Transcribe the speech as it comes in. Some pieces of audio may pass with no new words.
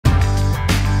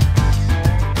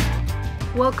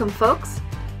Welcome folks!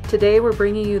 Today we're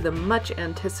bringing you the much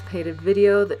anticipated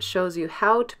video that shows you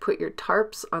how to put your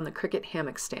tarps on the Cricket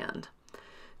Hammock Stand.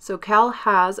 So Cal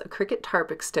has a Cricket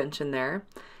tarp extension there.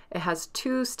 It has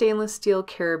two stainless steel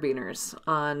carabiners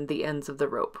on the ends of the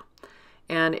rope.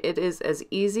 And it is as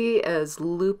easy as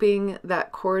looping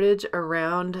that cordage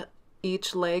around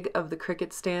each leg of the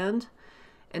Cricket stand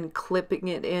and clipping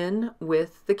it in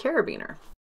with the carabiner.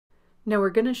 Now we're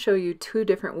going to show you two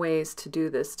different ways to do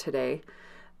this today.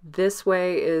 This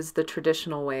way is the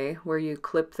traditional way, where you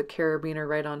clip the carabiner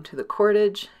right onto the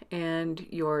cordage and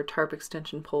your tarp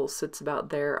extension pole sits about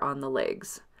there on the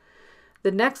legs. The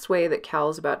next way that Cal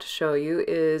is about to show you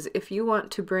is if you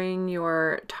want to bring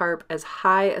your tarp as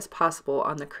high as possible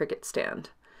on the Cricket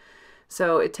stand.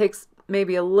 So it takes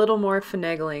maybe a little more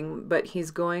finagling, but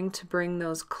he's going to bring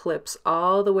those clips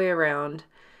all the way around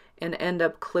and end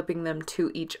up clipping them to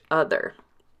each other.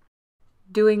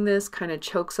 Doing this kind of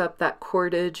chokes up that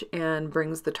cordage and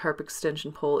brings the tarp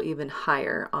extension pole even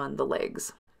higher on the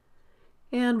legs.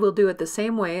 And we'll do it the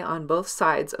same way on both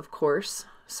sides, of course,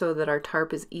 so that our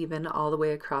tarp is even all the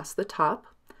way across the top.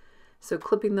 So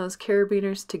clipping those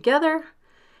carabiners together,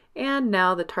 and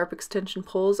now the tarp extension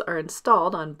poles are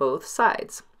installed on both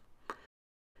sides.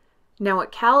 Now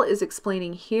what Cal is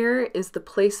explaining here is the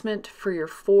placement for your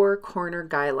four corner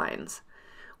guy lines.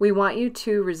 We want you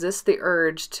to resist the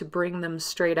urge to bring them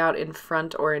straight out in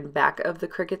front or in back of the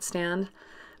Cricket stand,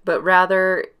 but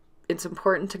rather it's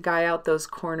important to guy out those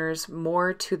corners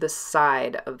more to the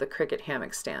side of the Cricket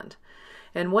Hammock Stand.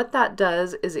 And what that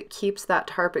does is it keeps that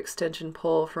tarp extension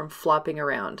pole from flopping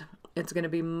around. It's going to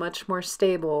be much more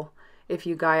stable if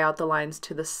you guy out the lines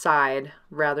to the side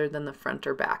rather than the front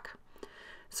or back.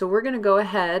 So we're going to go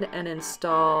ahead and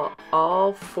install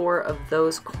all four of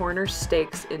those corner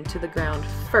stakes into the ground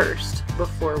first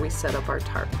before we set up our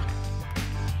tarp.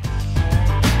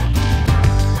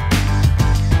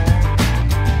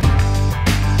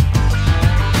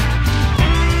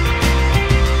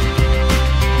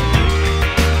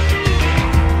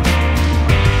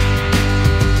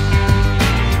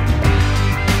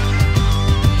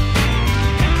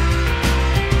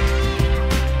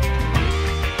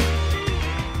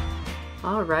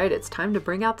 Alright, it's time to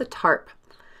bring out the tarp.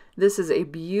 This is a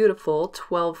beautiful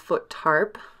 12-foot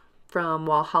tarp from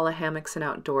Walhalla Hammocks and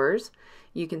Outdoors.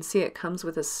 You can see it comes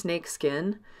with a snake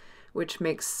skin, which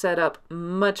makes setup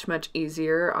much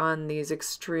easier on these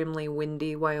extremely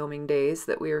windy Wyoming days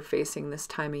that we are facing this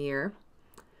time of year.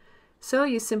 So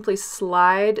you simply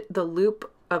slide the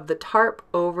loop of the tarp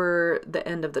over the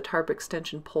end of the tarp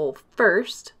extension pole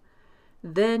first.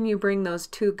 Then you bring those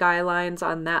two guy lines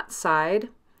on that side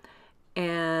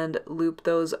and loop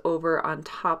those over on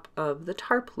top of the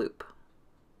tarp loop.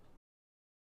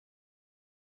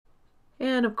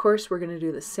 And of course we're going to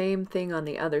do the same thing on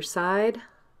the other side.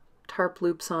 Tarp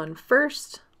loops on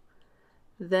first,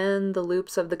 then the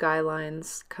loops of the guy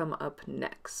lines come up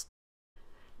next.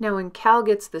 Now when Cal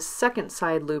gets the second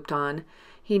side looped on,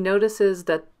 he notices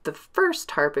that the first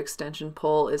tarp extension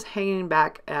pole is hanging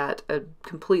back at a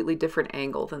completely different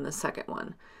angle than the second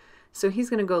one. So he's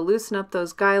going to go loosen up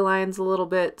those guy lines a little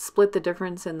bit, split the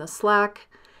difference in the slack,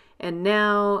 and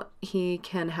now he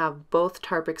can have both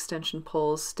tarp extension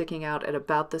poles sticking out at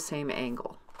about the same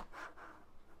angle.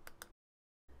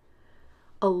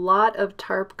 A lot of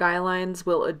tarp guy lines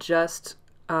will adjust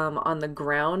on the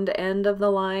ground end of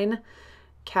the line.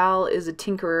 Cal is a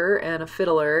tinkerer and a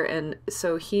fiddler, and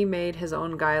so he made his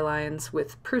own guy lines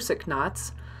with prusik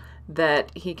knots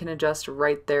that he can adjust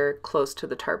right there close to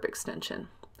the tarp extension.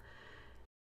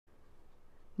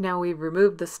 Now we've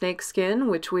removed the snake skin,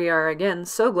 which we are again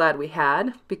so glad we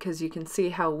had, because you can see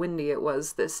how windy it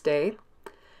was this day.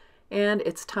 And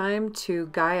it's time to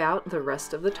guy out the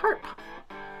rest of the tarp.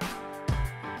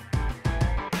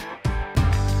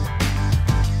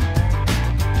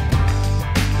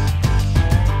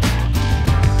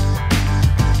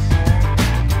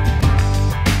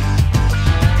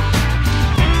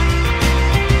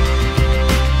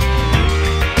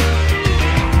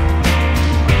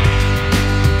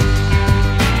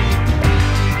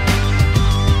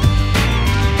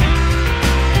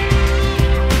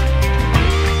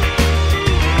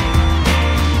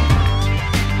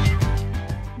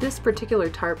 This particular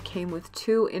tarp came with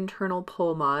two internal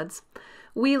pole mods.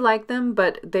 We like them,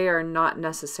 but they are not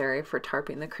necessary for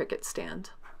tarping the Cricket stand.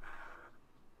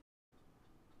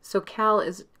 So Cal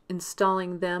is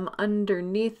installing them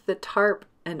underneath the tarp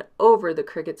and over the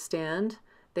Cricket stand.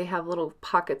 They have little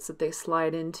pockets that they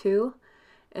slide into,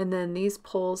 and then these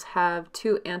poles have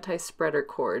two anti-spreader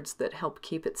cords that help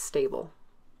keep it stable.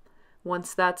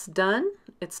 Once that's done,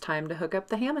 it's time to hook up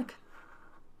the hammock.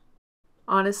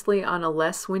 Honestly, on a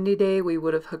less windy day, we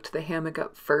would have hooked the hammock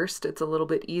up first. It's a little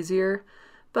bit easier,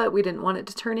 but we didn't want it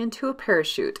to turn into a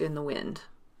parachute in the wind.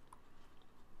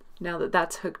 Now that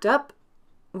that's hooked up,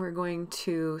 we're going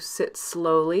to sit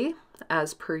slowly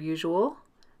as per usual.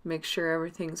 Make sure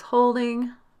everything's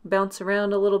holding, bounce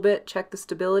around a little bit, check the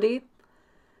stability.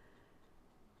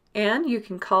 And you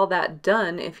can call that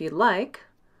done if you'd like,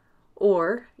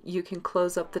 or you can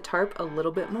close up the tarp a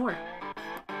little bit more.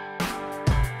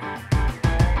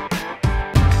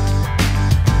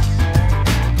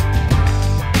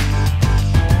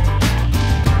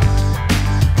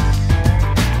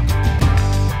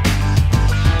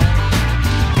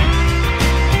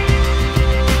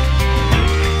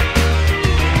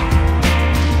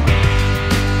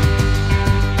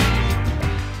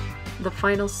 The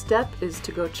final step is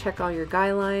to go check all your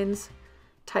guy lines,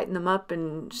 tighten them up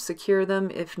and secure them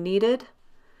if needed,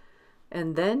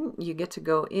 and then you get to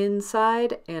go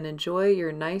inside and enjoy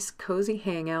your nice cozy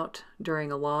hangout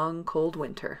during a long cold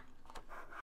winter.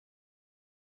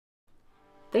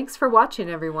 Thanks for watching,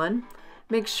 everyone.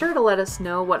 Make sure to let us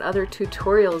know what other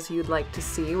tutorials you'd like to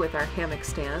see with our hammock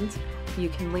stands. You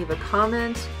can leave a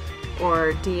comment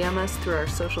or DM us through our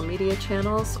social media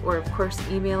channels, or of course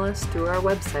email us through our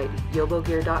website,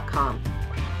 YOBOgear.com.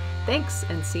 Thanks,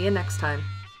 and see you next time.